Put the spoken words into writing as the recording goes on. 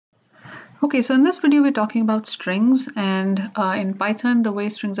Okay, so in this video, we're talking about strings, and in Python, the way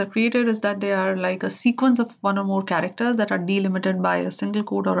strings are created is that they are like a sequence of one or more characters that are delimited by a single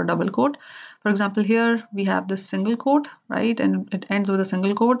quote or a double quote. For example, here we have this single quote, right? And it ends with a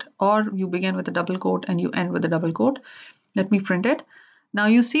single quote, or you begin with a double quote and you end with a double quote. Let me print it. Now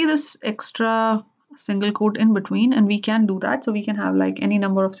you see this extra single quote in between, and we can do that. So we can have like any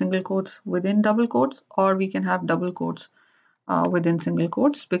number of single quotes within double quotes, or we can have double quotes within single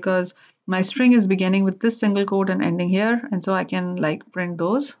quotes, because my string is beginning with this single quote and ending here, and so I can like print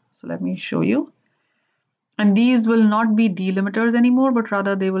those. So let me show you. And these will not be delimiters anymore, but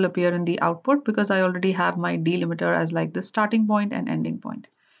rather they will appear in the output because I already have my delimiter as like the starting point and ending point.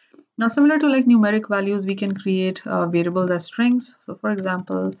 Now, similar to like numeric values, we can create variables as strings. So for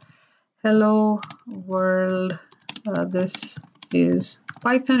example, hello world, this is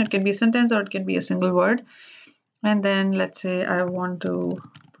Python. It can be a sentence or it can be a single word. And then let's say I want to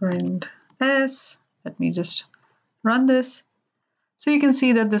print s. Let me just run this. So you can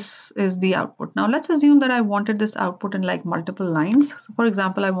see that this is the output. Now let's assume that I wanted this output in like multiple lines. So for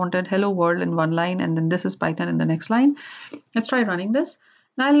example, I wanted hello world in one line, and then this is Python in the next line. Let's try running this.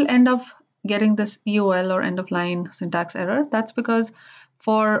 And I'll end up getting this EOL or end of line syntax error. That's because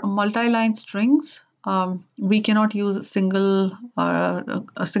for multi-line strings, we cannot use a single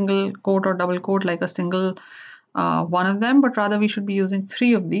quote or double quote like a single one of them, but rather we should be using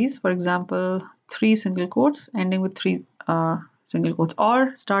three of these. For example, three single quotes ending with three single quotes,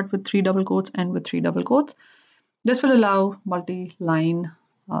 or start with three double quotes, end with three double quotes. This will allow multi-line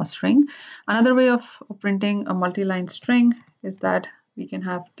string. Another way of printing a multi-line string is that we can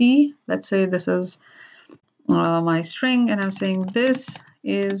have t. Let's say this is my string, and I'm saying this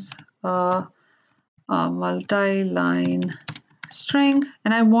is a multi-line string,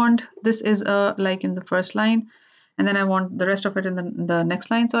 and I want this is like in the first line, and then I want the rest of it in the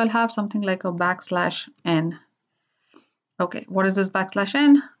next line. So I'll have something like a backslash n. Okay, what is this backslash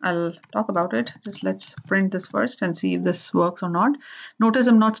n? I'll talk about it. Just let's print this first and see if this works or not. Notice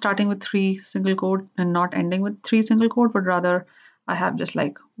I'm not starting with three single quote and not ending with three single quote, but rather I have just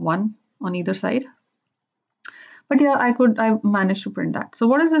like one on either side. But yeah, I managed to print that. So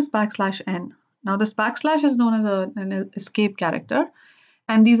what is this backslash n? Now this backslash is known as an escape character.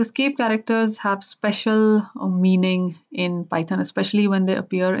 And these escape characters have special meaning in Python, especially when they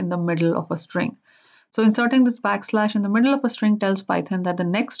appear in the middle of a string. So inserting this backslash in the middle of a string tells Python that the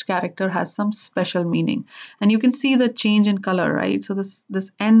next character has some special meaning. And you can see the change in color, right? So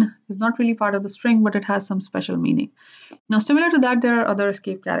this n is not really part of the string, but it has some special meaning. Now, similar to that, there are other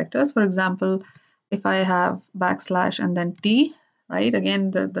escape characters. For example, if I have backslash and then t, right?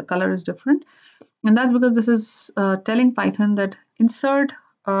 Again, the color is different. And that's because this is telling Python that insert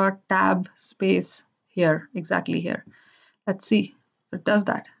a tab space here, exactly here. Let's see if it does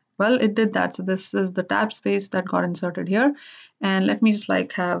that. Well, it did that. So this is the tab space that got inserted here. And let me just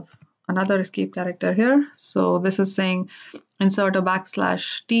like have another escape character here. So this is saying insert a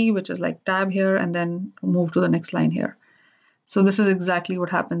backslash t, which is like tab here, and then move to the next line here. So this is exactly what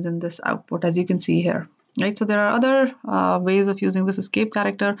happens in this output, as you can see here. Right, so there are other ways of using this escape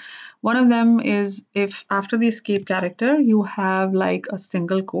character. One of them is if after the escape character you have like a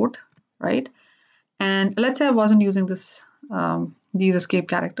single quote, right? And let's say I wasn't using this these escape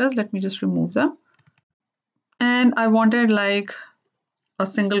characters. Let me just remove them. And I wanted like a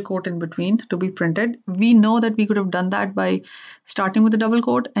single quote in between to be printed. We know that we could have done that by starting with a double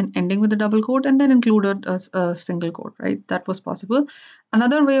quote and ending with a double quote and then included a single quote, right? That was possible.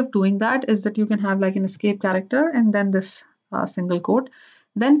 Another way of doing that is that you can have like an escape character and then this single quote.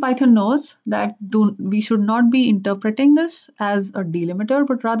 Then Python knows that we should not be interpreting this as a delimiter,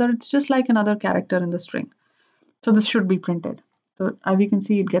 but rather it's just like another character in the string. So this should be printed. So as you can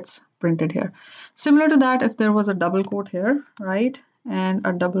see, it gets printed here. Similar to that, if there was a double quote here, right, and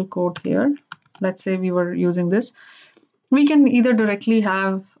a double quote here, let's say we were using this, we can either directly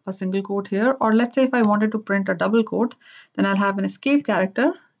have a single quote here, or let's say if I wanted to print a double quote, then I'll have an escape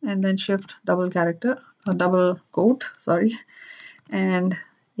character and then shift double character, a double quote, sorry. And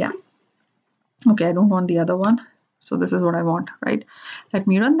yeah, okay, I don't want the other one. So this is what I want, right? Let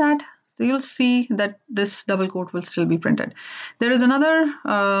me run that. So you'll see that this double quote will still be printed. There is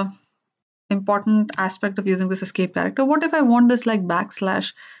another important aspect of using this escape character. What if I want this like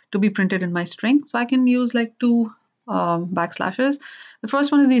backslash to be printed in my string? So I can use like two backslashes. The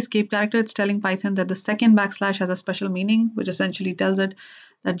first one is the escape character. It's telling Python that the second backslash has a special meaning, which essentially tells it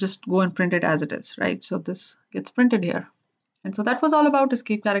that just go and print it as it is, right? So this gets printed here. And so that was all about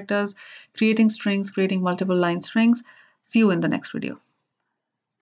escape characters, creating strings, creating multiple line strings. See you in the next video.